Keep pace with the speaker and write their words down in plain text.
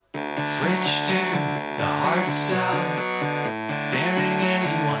Switch to the hard sound, daring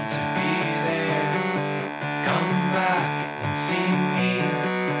anyone to be there. Come back and see me,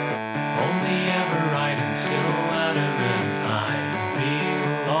 only ever right and still adamant I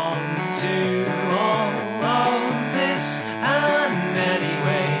belong to all of this. And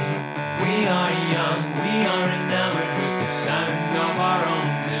anyway, we are young, we are enamored with the sound of our own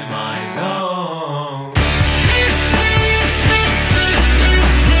demise. Oh.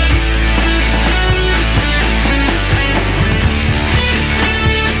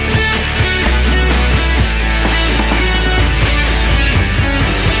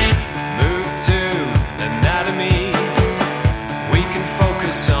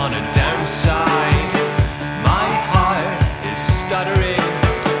 On a downside, my heart is stuttering,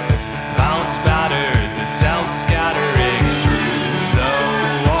 valves battered, the cells scattering through the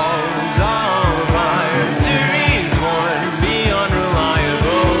walls of arteries, worn beyond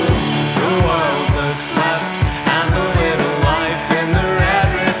reliable. The world looks left, and the little life in the red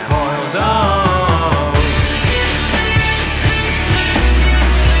recoils.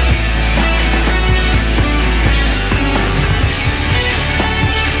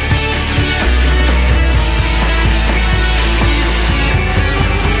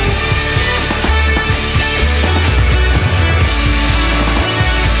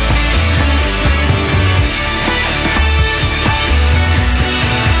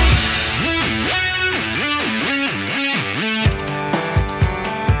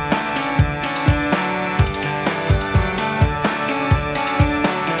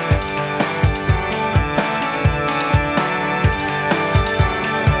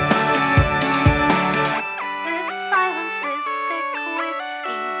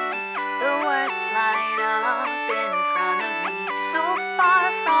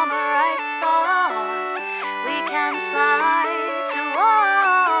 Slide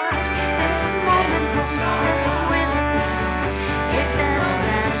toward this moment.